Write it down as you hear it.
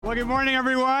Well, good morning,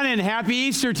 everyone, and happy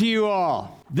Easter to you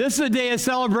all. This is a day of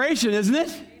celebration, isn't it?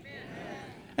 Amen.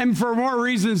 And for more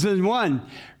reasons than one.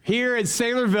 Here at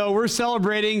Saylorville, we're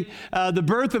celebrating the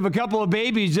birth of a couple of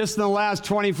babies just in the last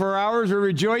 24 hours. We're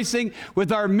rejoicing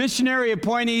with our missionary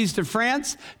appointees to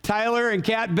France, Tyler and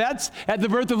Kat Betts, at the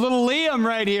birth of little Liam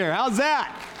right here. How's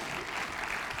that?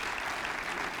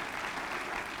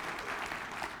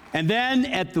 And then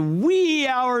at the wee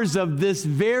hours of this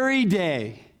very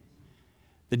day,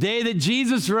 the day that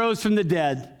Jesus rose from the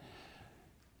dead,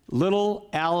 little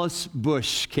Alice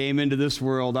Bush came into this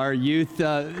world. Our youth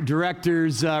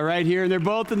directors right here. They're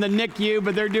both in the NICU,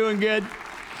 but they're doing good.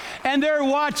 And they're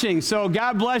watching. So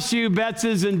God bless you,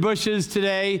 Bettses and Bushes,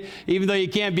 today. Even though you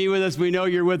can't be with us, we know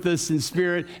you're with us in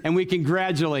spirit, and we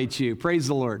congratulate you. Praise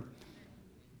the Lord.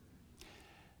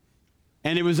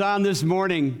 And it was on this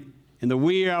morning, in the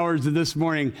wee hours of this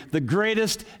morning, the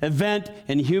greatest event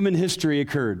in human history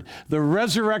occurred. The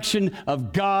resurrection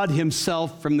of God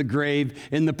himself from the grave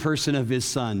in the person of his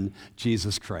Son,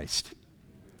 Jesus Christ.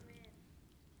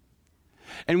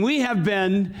 And we have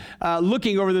been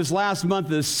looking over this last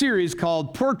month at a series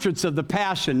called Portraits of the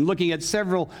Passion, looking at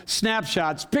several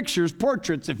snapshots, pictures,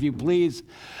 portraits, if you please,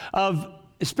 of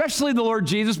especially the Lord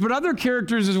Jesus, but other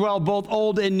characters as well, both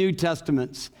Old and New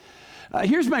Testaments.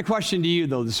 Here's my question to you,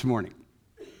 though, this morning.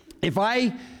 If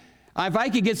I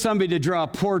could get somebody to draw a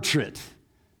portrait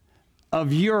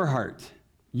of your heart,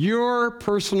 your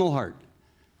personal heart,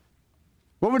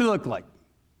 what would it look like?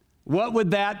 What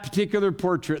would that particular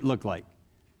portrait look like?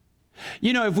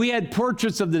 You know, if we had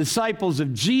portraits of the disciples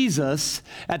of Jesus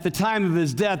at the time of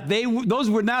his death, those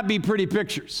would not be pretty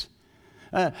pictures.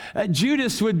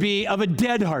 Judas would be of a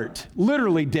dead heart,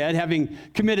 literally dead, having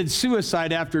committed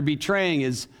suicide after betraying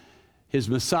his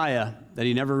Messiah that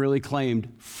he never really claimed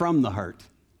from the heart.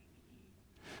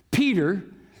 Peter,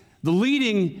 the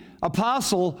leading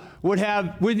apostle, would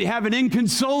have an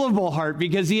inconsolable heart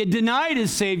because he had denied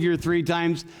his Savior 3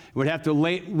 times and would have to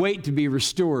wait to be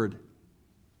restored.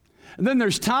 And then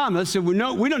there's Thomas, and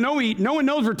no one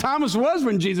knows where Thomas was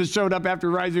when Jesus showed up after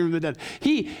rising from the dead.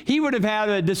 He would have had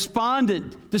a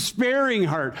despondent, despairing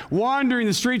heart, wandering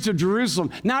the streets of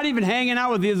Jerusalem, not even hanging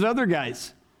out with these other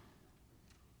guys.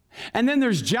 And then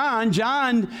there's John.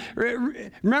 John,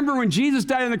 remember when Jesus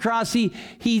died on the cross, he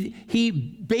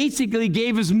basically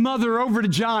gave his mother over to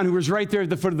John, who was right there at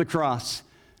the foot of the cross.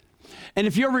 And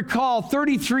if you'll recall,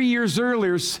 33 years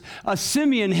earlier,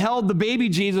 Simeon held the baby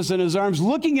Jesus in his arms,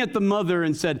 looking at the mother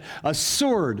and said, "A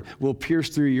sword will pierce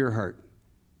through your heart."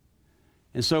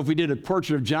 And so if we did a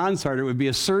portrait of John's heart, it would be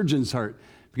a surgeon's heart,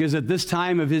 because at this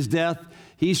time of his death,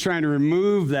 he's trying to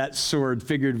remove that sword,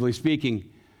 figuratively speaking,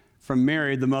 from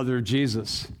Mary, the mother of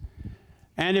Jesus.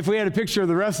 And if we had a picture of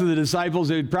the rest of the disciples,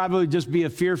 it would probably just be a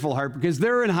fearful heart, because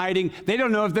they're in hiding. They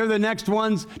don't know if they're the next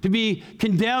ones to be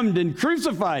condemned and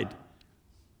crucified.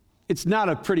 It's not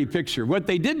a pretty picture. What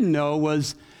they didn't know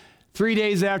was 3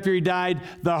 days after he died,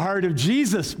 the heart of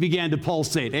Jesus began to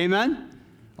pulsate. Amen?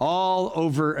 All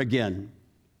over again.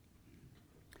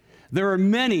 There are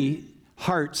many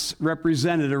hearts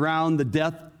represented around the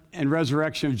death and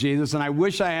resurrection of Jesus, and I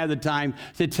wish I had the time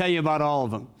to tell you about all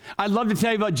of them. I'd love to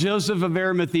tell you about Joseph of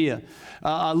Arimathea,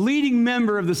 a leading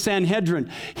member of the Sanhedrin.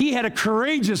 He had a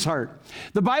courageous heart.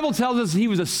 The Bible tells us he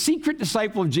was a secret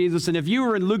disciple of Jesus, and if you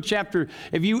were in Luke chapter,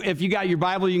 if you got your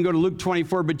Bible, you can go to Luke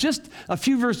 24, but just a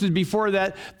few verses before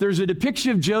that, there's a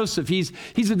depiction of Joseph. He's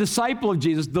a disciple of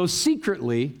Jesus, though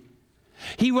secretly.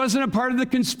 He wasn't a part of the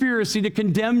conspiracy to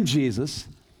condemn Jesus.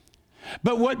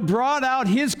 But what brought out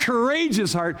his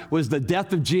courageous heart was the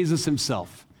death of Jesus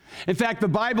himself. In fact, the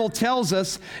Bible tells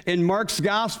us in Mark's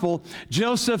gospel,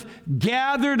 Joseph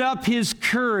gathered up his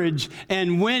courage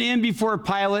and went in before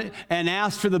Pilate and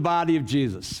asked for the body of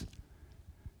Jesus.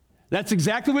 That's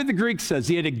exactly what the Greek says.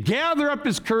 He had to gather up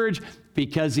his courage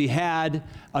because he had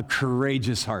a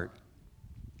courageous heart.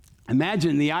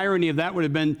 Imagine the irony of that would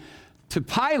have been to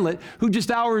Pilate, who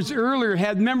just hours earlier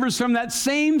had members from that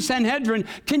same Sanhedrin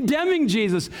condemning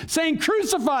Jesus, saying,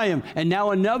 "Crucify him." And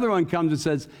now another one comes and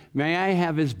says, "May I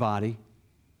have his body?"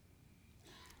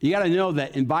 You got to know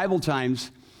that in Bible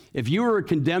times, if you were a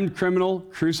condemned criminal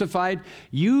crucified,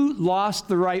 you lost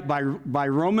the right, by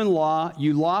Roman law,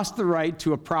 you lost the right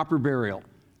to a proper burial.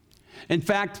 In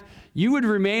fact, you would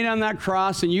remain on that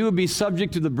cross and you would be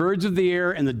subject to the birds of the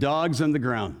air and the dogs on the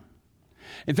ground.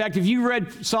 In fact, if you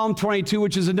read Psalm 22,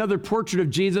 which is another portrait of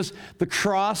Jesus, the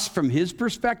cross from his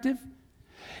perspective,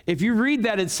 if you read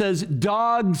that, it says,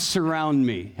 "Dogs surround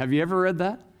me." Have you ever read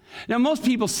that? Now, most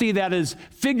people see that as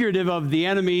figurative of the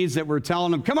enemies that were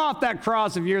telling them, "Come off that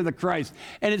cross if you're the Christ."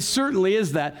 And it certainly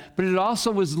is that, but it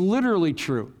also was literally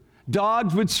true.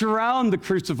 Dogs would surround the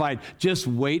crucified, just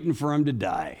waiting for him to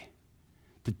die,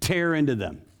 to tear into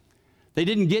them. They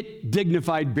didn't get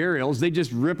dignified burials. They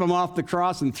just rip him off the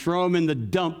cross and throw him in the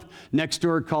dump next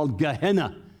door called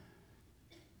Gehenna.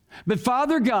 But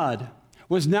Father God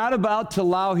was not about to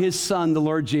allow his son, the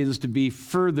Lord Jesus, to be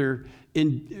further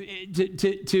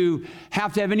to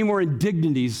have any more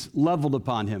indignities leveled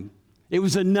upon him. It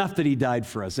was enough that he died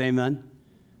for us. Amen?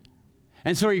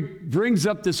 And so he brings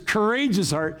up this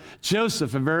courageous heart,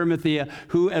 Joseph of Arimathea,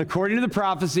 who, according to the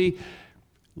prophecy,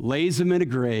 lays him in a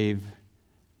grave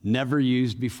never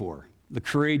used before. The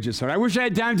courageous heart. I wish I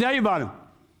had time to tell you about him,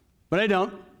 but I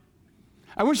don't.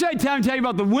 I wish I had time to tell you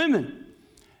about the women.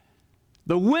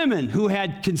 The women who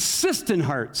had consistent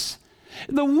hearts.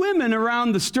 The women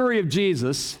around the story of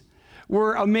Jesus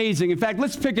were amazing. In fact,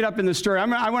 let's pick it up in the story.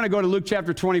 I want to go to Luke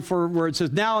chapter 24 where it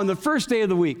says, now on the first day of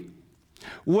the week,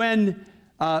 when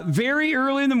very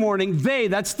early in the morning,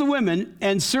 that's the women,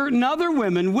 and certain other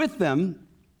women with them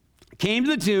came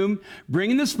to the tomb,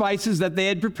 bringing the spices that they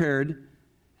had prepared,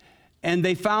 and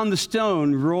they found the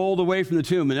stone rolled away from the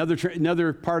tomb.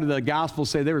 Another part of the gospel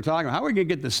say they were talking about, how are we going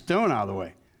to get the stone out of the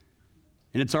way?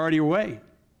 And it's already away.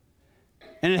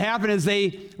 And it happened as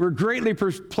they were greatly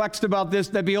perplexed about this,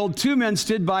 that behold, two men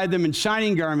stood by them in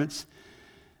shining garments.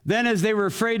 Then as they were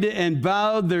afraid and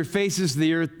bowed their faces to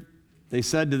the earth, they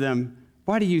said to them,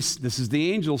 this is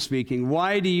the angel speaking,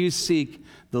 why do you seek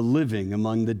the living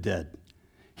among the dead?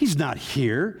 He's not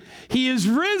here. He is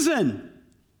risen.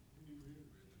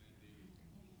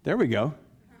 There we go.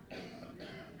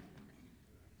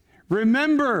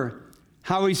 Remember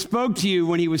how he spoke to you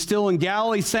when he was still in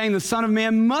Galilee, saying the Son of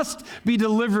Man must be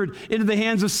delivered into the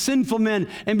hands of sinful men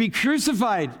and be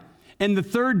crucified, and the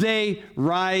third day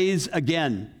rise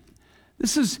again.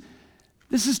 This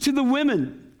is to the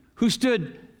women who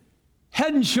stood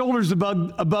head and shoulders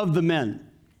above the men.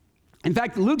 In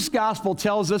fact, Luke's gospel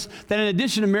tells us that in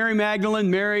addition to Mary Magdalene,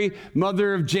 Mary,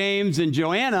 mother of James, and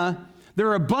Joanna, there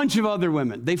are a bunch of other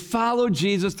women. They followed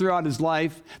Jesus throughout his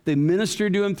life. They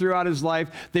ministered to him throughout his life.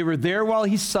 They were there while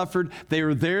he suffered. They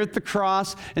were there at the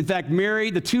cross. In fact,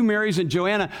 the two Marys and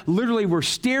Joanna literally were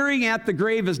staring at the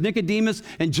grave as Nicodemus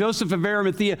and Joseph of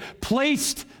Arimathea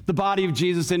placed the body of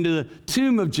Jesus into the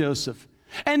tomb of Joseph.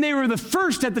 And they were the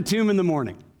first at the tomb in the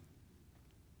morning.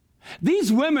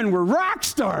 These women were rock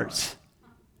stars.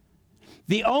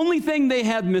 The only thing they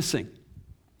had missing,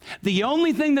 the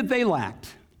only thing that they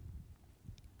lacked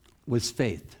was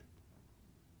faith.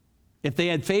 If they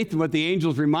had faith in what the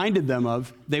angels reminded them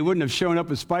of, they wouldn't have shown up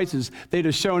with spices. They'd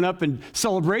have shown up in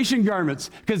celebration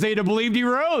garments because they'd have believed he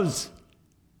rose.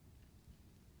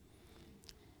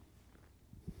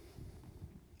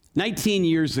 19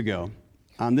 years ago,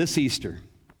 on this Easter,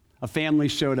 a family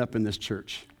showed up in this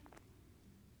church.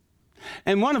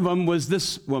 And one of them was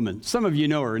this woman. Some of you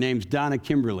know her. Her name's Donna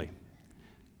Kimberly.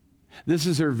 This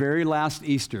is her very last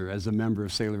Easter as a member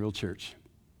of Saylorville Church.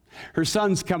 Her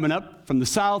son's coming up from the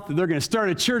south, and they're going to start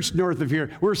a church north of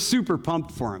here. We're super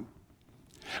pumped for him.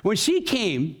 When she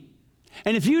came,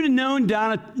 and if you'd have known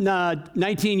Donna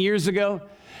 19 years ago,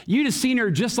 you'd have seen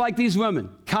her just like these women.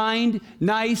 Kind,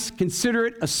 nice,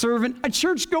 considerate, a servant, a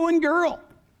church-going girl.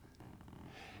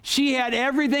 She had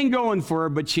everything going for her,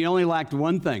 but she only lacked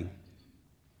one thing.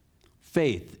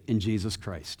 Faith in Jesus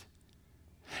Christ.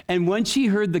 And when she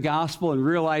heard the gospel and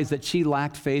realized that she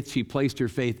lacked faith, she placed her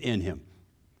faith in him,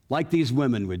 like these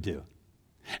women would do.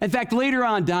 In fact, later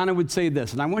on, Donna would say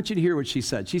this, and I want you to hear what she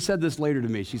said. She said this later to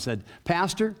me. She said,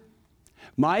 Pastor,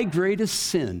 my greatest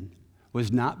sin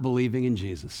was not believing in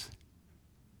Jesus.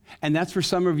 And that's where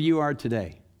some of you are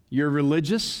today. You're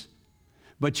religious,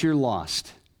 but you're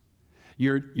lost.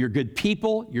 You're good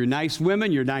people, you're nice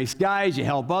women, you're nice guys, you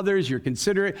help others, you're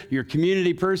considerate, you're a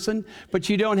community person, but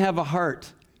you don't have a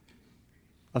heart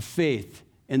of faith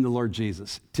in the Lord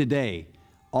Jesus. Today,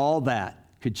 all that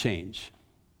could change.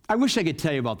 I wish I could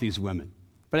tell you about these women,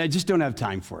 but I just don't have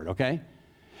time for it, okay?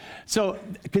 So,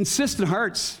 consistent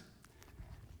hearts.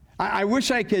 I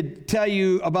wish I could tell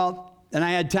you about, and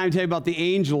I had time to tell you about the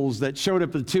angels that showed up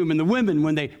at the tomb and the women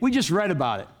we just read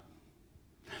about it.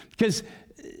 Because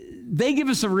they give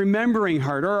us a remembering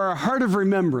heart, or a heart of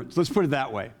remembrance. Let's put it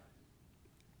that way.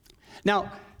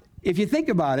 Now, if you think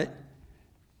about it,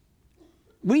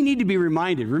 we need to be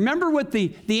reminded. Remember what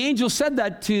the angel said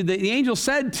the angel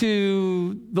said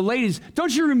to the ladies.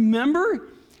 Don't you remember?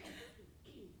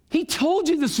 He told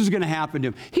you this was going to happen to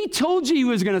him. He told you he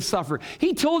was going to suffer.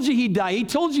 He told you he'd die. He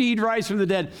told you he'd rise from the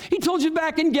dead. He told you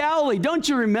back in Galilee. Don't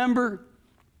you remember?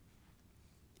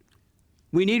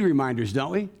 We need reminders,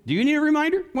 don't we? Do you need a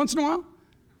reminder once in a while?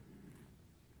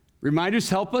 Reminders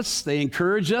help us. They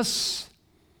encourage us.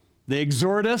 They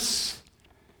exhort us.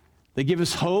 They give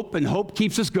us hope, and hope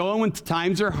keeps us going when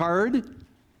times are hard.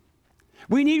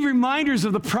 We need reminders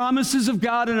of the promises of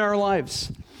God in our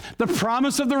lives, the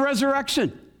promise of the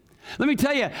resurrection. Let me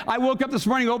tell you, I woke up this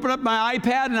morning, opened up my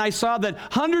iPad, and I saw that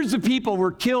hundreds of people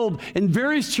were killed in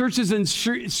various churches in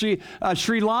Sri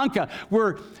Lanka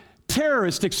where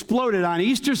terrorists exploded on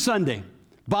Easter Sunday,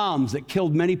 bombs that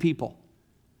killed many people.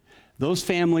 Those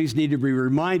families need to be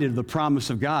reminded of the promise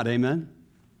of God. Amen?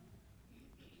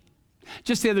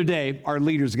 Just the other day, our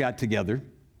leaders got together,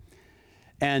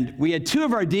 and we had two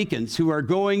of our deacons who are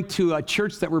going to a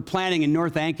church that we're planning in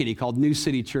North Ankeny called New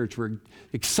City Church. We're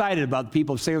excited about the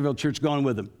people of Saylorville Church going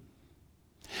with them.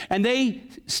 And they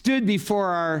stood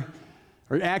before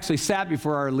sat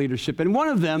before our leadership. And one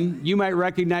of them, you might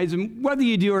recognize him, whether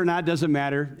you do or not, doesn't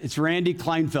matter. It's Randy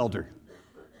Kleinfelder.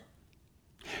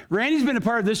 Randy's been a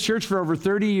part of this church for over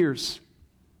 30 years.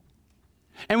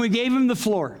 And we gave him the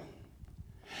floor.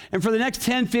 And for the next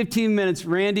 10, 15 minutes,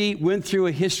 Randy went through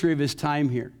a history of his time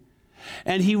here.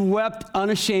 And he wept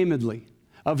unashamedly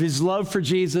of his love for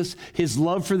Jesus, his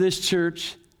love for this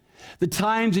church, the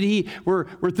times that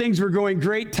where things were going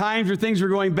great, times where things were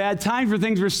going bad, times where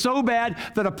things were so bad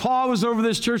that a pall was over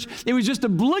this church. It was just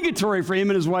obligatory for him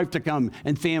and his wife to come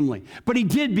and family. But he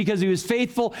did because he was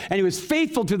faithful, and he was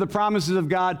faithful to the promises of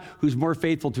God, who's more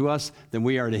faithful to us than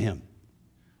we are to him.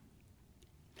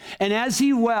 And as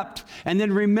he wept and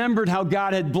then remembered how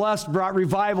God had blessed, brought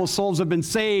revival, souls have been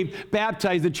saved,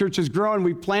 baptized, the church has grown,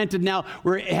 we planted now,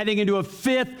 we're heading into a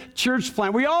 5th church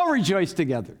plant. We all rejoice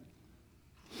together.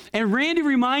 And Randy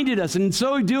reminded us, and in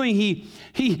so doing,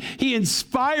 he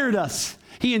inspired us,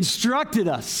 he instructed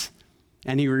us,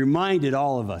 and he reminded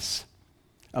all of us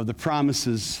of the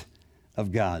promises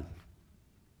of God.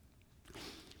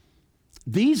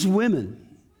 These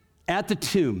women at the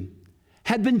tomb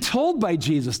had been told by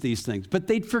Jesus these things, but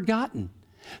they'd forgotten.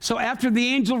 So after the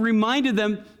angel reminded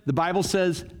them, the Bible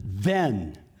says,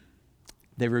 then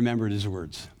they remembered his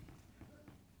words.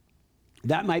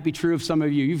 That might be true of some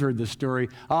of you. You've heard this story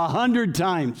 100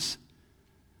 times,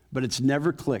 but it's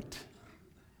never clicked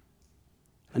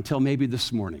until maybe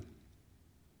this morning.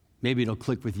 Maybe it'll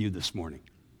click with you this morning,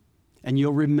 and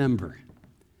you'll remember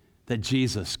that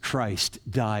Jesus Christ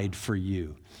died for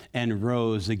you and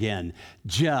rose again,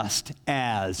 just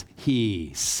as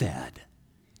he said.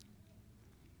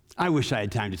 I wish I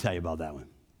had time to tell you about that one,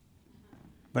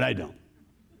 but I don't.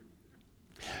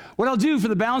 What I'll do for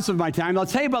the balance of my time, I'll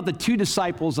tell you about the two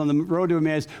disciples on the road to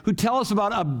Emmaus who tell us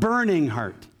about a burning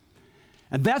heart.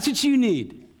 And that's what you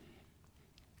need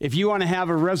if you want to have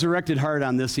a resurrected heart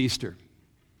on this Easter.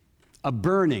 A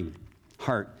burning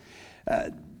heart.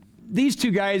 These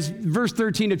two guys, verse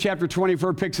 13 of chapter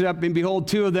 24 picks it up, and behold,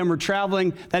 two of them were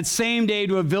traveling that same day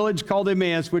to a village called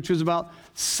Emmaus, which was about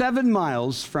 7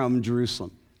 miles from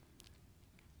Jerusalem.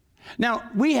 Now,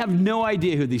 we have no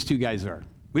idea who these two guys are.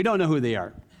 We don't know who they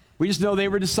are. We just know they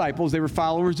were disciples. They were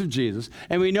followers of Jesus.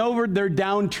 And we know they're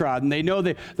downtrodden. They know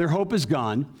that their hope is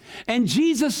gone. And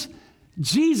Jesus,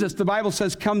 the Bible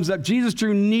says, comes up. Jesus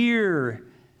drew near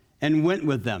and went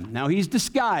with them. Now, he's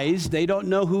disguised. They don't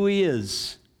know who he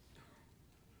is.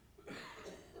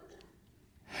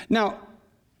 Now,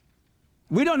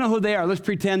 we don't know who they are. Let's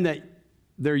pretend that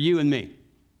they're you and me.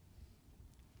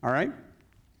 All right?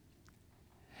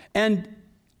 And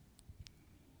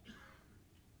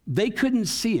they couldn't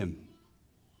see him.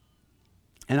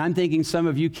 And I'm thinking some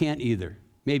of you can't either.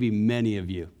 Maybe many of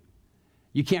you.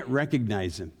 You can't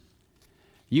recognize him.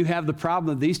 You have the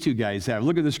problem that these two guys have.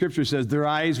 Look at the scripture says their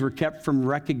eyes were kept from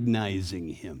recognizing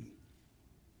him.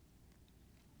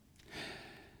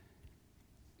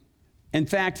 In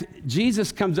fact,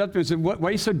 Jesus comes up to them and said, why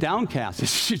are you so downcast?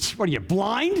 What, are you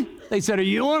blind? They said,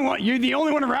 you're the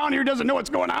only one around here who doesn't know what's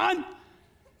going on?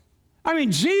 I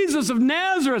mean, Jesus of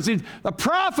Nazareth, the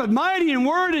prophet, mighty in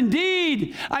word and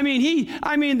deed. I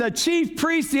mean, the chief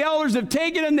priests, the elders have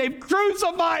taken him, they've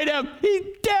crucified him, he's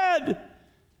dead.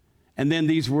 And then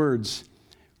these words,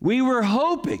 we were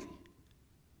hoping.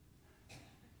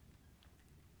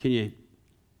 Can you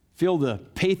feel the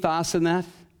pathos in that?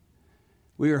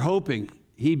 We were hoping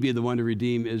he'd be the one to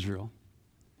redeem Israel.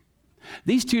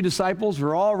 These two disciples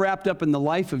were all wrapped up in the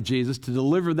life of Jesus to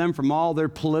deliver them from all their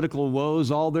political woes,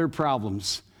 all their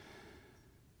problems,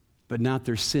 but not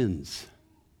their sins.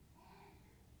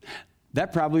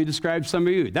 That probably describes some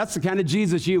of you. That's the kind of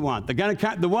Jesus you want,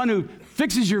 the one who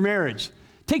fixes your marriage,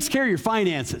 takes care of your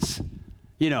finances,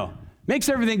 makes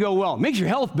everything go well, makes your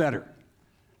health better.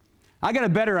 I got a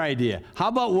better idea. How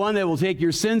about one that will take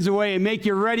your sins away and make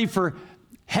you ready for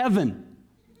heaven?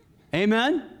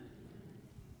 Amen?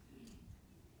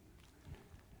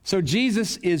 So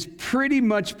Jesus is pretty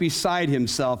much beside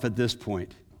himself at this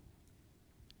point.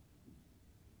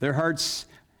 Their hearts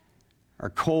are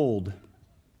cold.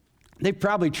 They've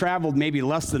probably traveled maybe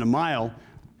less than a mile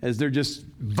as they're just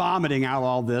vomiting out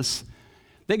all this.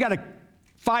 They got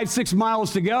 5-6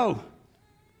 miles to go.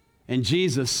 And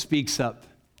Jesus speaks up.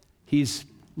 He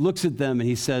looks at them and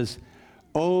he says,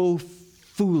 "Oh,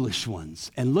 foolish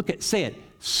ones." And say it,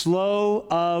 slow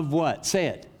of what? Say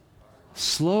it.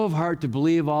 Slow of heart to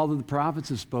believe all that the prophets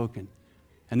have spoken.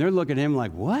 And they're looking at him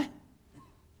like, what?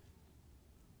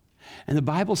 And the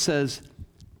Bible says,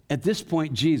 at this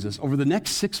point, Jesus, over the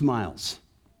next 6 miles,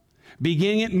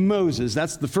 beginning at Moses,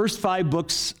 that's the first 5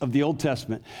 books of the Old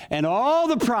Testament, and all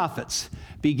the prophets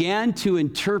began to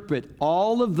interpret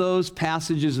all of those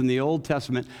passages in the Old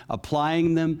Testament,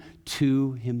 applying them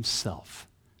to himself.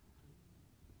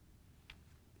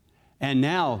 And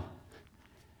now,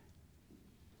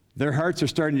 their hearts are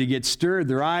starting to get stirred.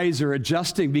 Their eyes are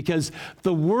adjusting because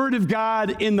the Word of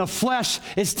God in the flesh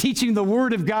is teaching the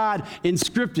Word of God in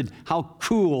scripted. How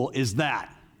cool is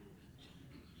that?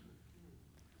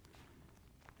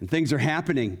 And things are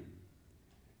happening.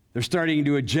 They're starting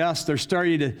to adjust. They're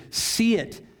starting to see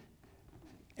it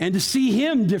and to see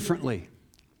Him differently.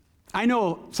 I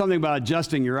know something about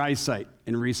adjusting your eyesight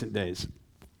in recent days.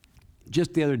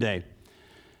 Just the other day,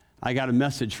 I got a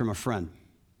message from a friend.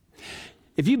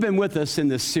 If you've been with us in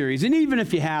this series, and even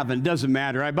if you haven't, it doesn't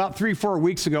matter. About 3-4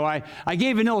 weeks ago, I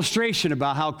gave an illustration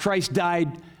about how Christ died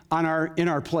in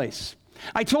our place.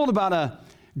 I told about a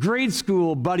grade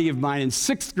school buddy of mine in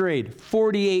 6th grade,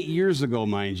 48 years ago,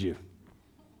 mind you.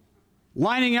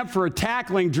 Lining up for a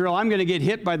tackling drill, I'm going to get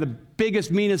hit by the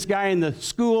biggest, meanest guy in the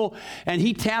school, and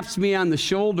he taps me on the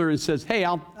shoulder and says, "Hey,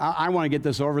 I want to get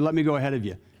this over. Let me go ahead of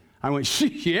you." I went,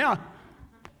 "Yeah."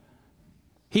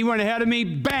 He went ahead of me,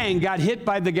 bang, got hit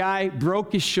by the guy,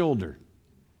 broke his shoulder.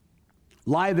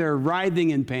 Lie there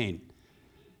writhing in pain.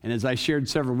 And as I shared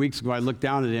several weeks ago, I looked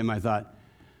down at him, I thought,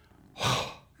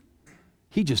 oh,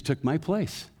 he just took my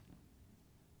place.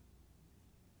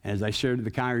 And as I shared with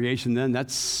the congregation then,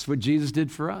 that's what Jesus did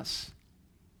for us.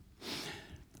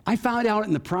 I found out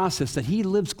in the process that he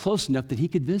lives close enough that he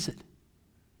could visit.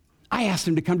 I asked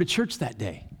him to come to church that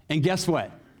day. And guess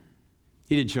what?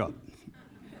 He didn't show up.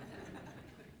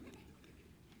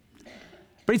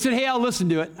 But he said, "Hey, I'll listen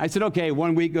to it." I said, "Okay."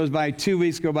 1 week goes by, 2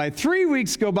 weeks go by, 3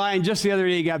 weeks go by, and just the other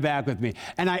day he got back with me.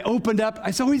 And I opened up.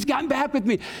 I said, "Oh, he's gotten back with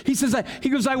me." He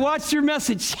goes, "I watched your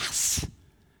message." Yes.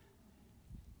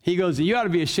 He goes, "You ought to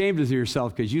be ashamed of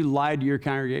yourself because you lied to your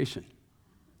congregation."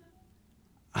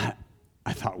 I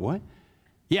thought, what?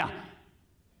 "Yeah,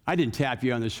 I didn't tap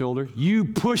you on the shoulder. You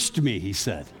pushed me," he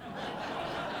said.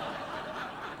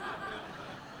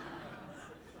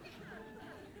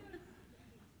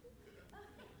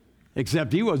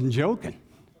 Except he wasn't joking.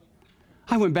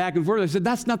 I went back and forth. I said,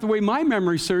 "That's not the way my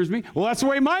memory serves me." "Well, that's the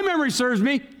way my memory serves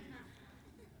me."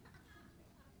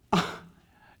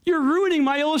 "You're ruining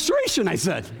my illustration," I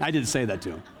said. I didn't say that to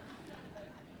him.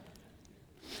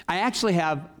 I actually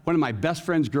have one of my best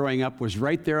friends growing up was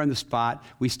right there on the spot.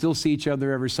 We still see each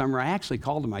other every summer. I actually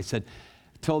called him. I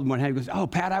told him one day, he goes, "Oh,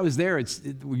 Pat, I was there.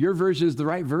 Your version is the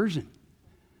right version."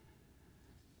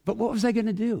 But what was I going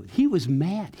to do? He was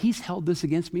mad. He's held this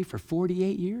against me for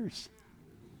 48 years.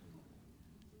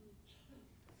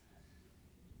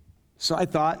 So I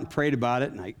thought and prayed about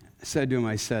it, and I said to him,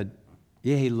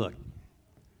 "Yeah, hey, look,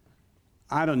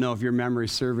 I don't know if your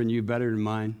memory's serving you better than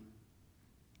mine,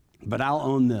 but I'll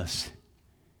own this.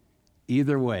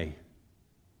 Either way,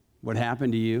 what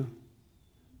happened to you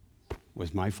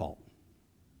was my fault.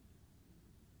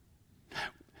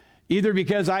 Either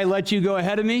because I let you go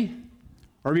ahead of me,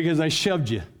 or because I shoved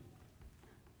you.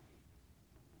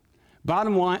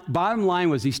 Bottom line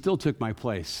was he still took my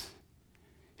place.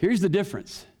 Here's the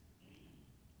difference.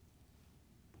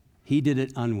 He did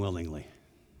it unwillingly.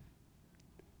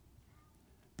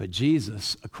 But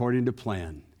Jesus, according to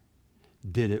plan,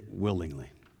 did it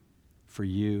willingly for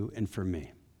you and for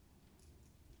me.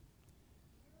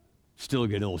 Still a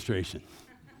good illustration.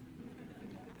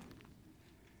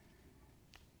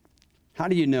 How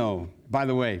do you know? By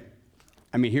the way,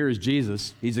 here is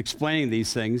Jesus. He's explaining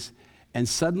these things, and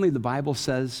suddenly the Bible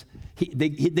says, they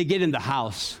get in the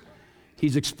house.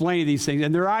 He's explaining these things,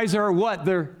 and their eyes are what?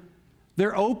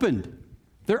 They're opened.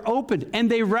 They're opened,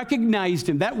 and they recognized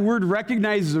him. That word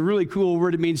recognize is a really cool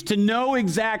word. It means to know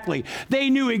exactly. They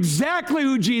knew exactly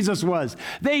who Jesus was.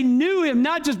 They knew him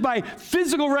not just by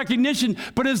physical recognition,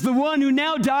 but as the one who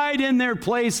now died in their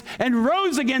place and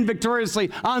rose again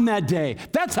victoriously on that day.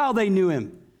 That's how they knew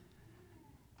him.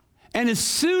 And as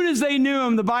soon as they knew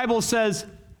him, the Bible says,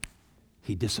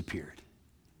 he disappeared.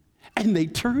 And they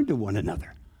turned to one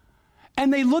another.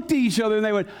 And they looked at each other and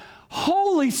they went,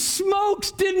 holy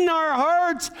smokes, didn't our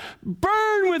hearts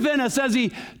burn within us as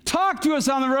he talked to us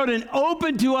on the road and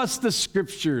opened to us the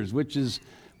scriptures, which is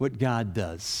what God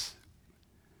does.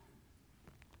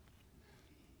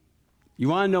 You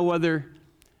want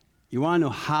to know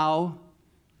how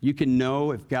you can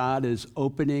know if God is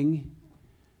opening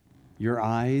your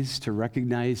eyes to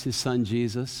recognize his son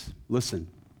Jesus? Listen.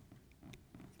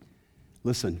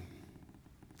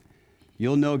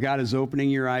 You'll know God is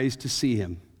opening your eyes to see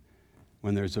him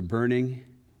when there's a burning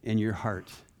in your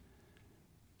heart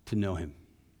to know him.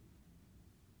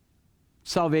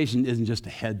 Salvation isn't just a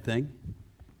head thing.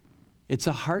 It's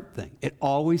a heart thing. It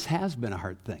always has been a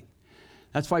heart thing.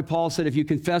 That's why Paul said, if you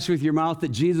confess with your mouth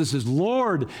that Jesus is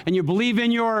Lord and you believe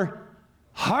in your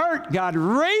heart God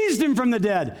raised him from the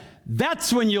dead,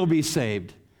 that's when you'll be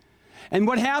saved. And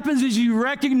what happens is you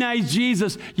recognize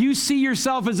Jesus. You see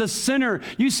yourself as a sinner.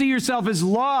 You see yourself as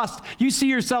lost. You see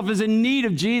yourself as in need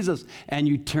of Jesus, and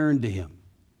you turn to him.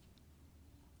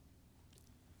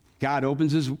 God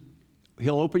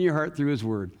he'll open your heart through his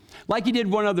word. Like he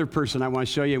did one other person I want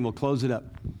to show you, and we'll close it up.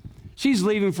 She's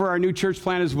leaving for our new church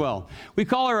plant as well. We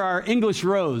call her our English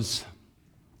Rose.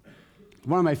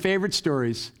 One of my favorite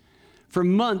stories. For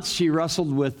months, she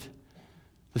wrestled with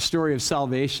the story of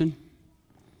salvation.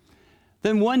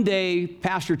 Then one day,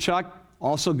 Pastor Chuck,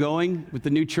 also going with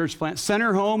the new church plant, sent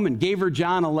her home and gave her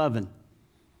John 11.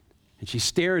 And she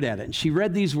stared at it, and she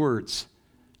read these words.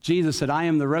 Jesus said, I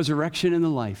am the resurrection and the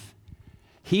life.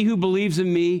 He who believes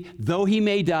in me, though he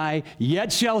may die,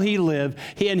 yet shall he live.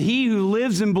 And he who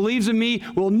lives and believes in me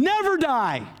will never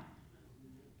die.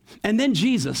 And then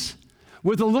Jesus,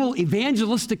 with a little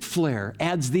evangelistic flair,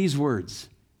 adds these words.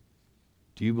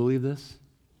 Do you believe this?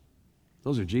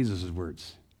 Those are Jesus'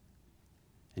 words.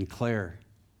 And Claire,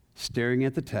 staring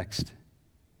at the text,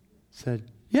 said,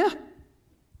 yeah,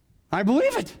 I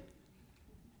believe it.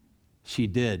 She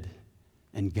did,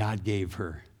 and God gave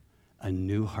her a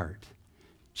new heart,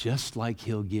 just like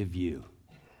he'll give you.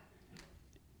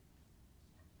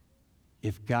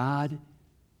 If God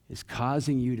is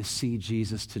causing you to see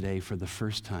Jesus today for the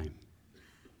first time,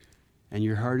 and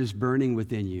your heart is burning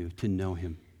within you to know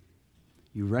him,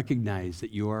 you recognize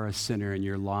that you are a sinner and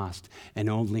you're lost, and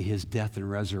only his death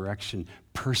and resurrection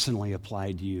personally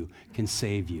applied to you can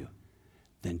save you,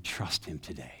 then trust him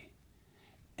today,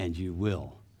 and you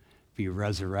will be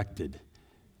resurrected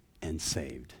and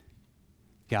saved.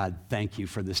 God, thank you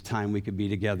for this time we could be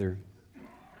together.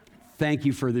 Thank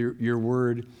you for your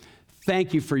word.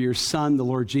 Thank you for your Son, the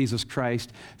Lord Jesus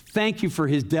Christ. Thank you for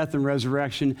his death and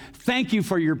resurrection. Thank you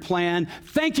for your plan.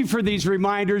 Thank you for these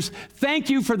reminders. Thank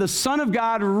you for the Son of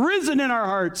God risen in our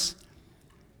hearts.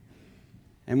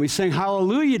 And we sing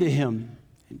hallelujah to him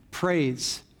in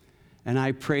praise. And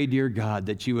I pray, dear God,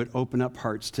 that you would open up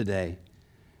hearts today,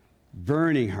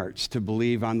 burning hearts to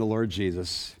believe on the Lord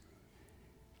Jesus.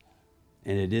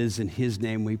 And it is in his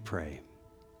name we pray.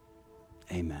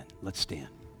 Amen. Let's stand.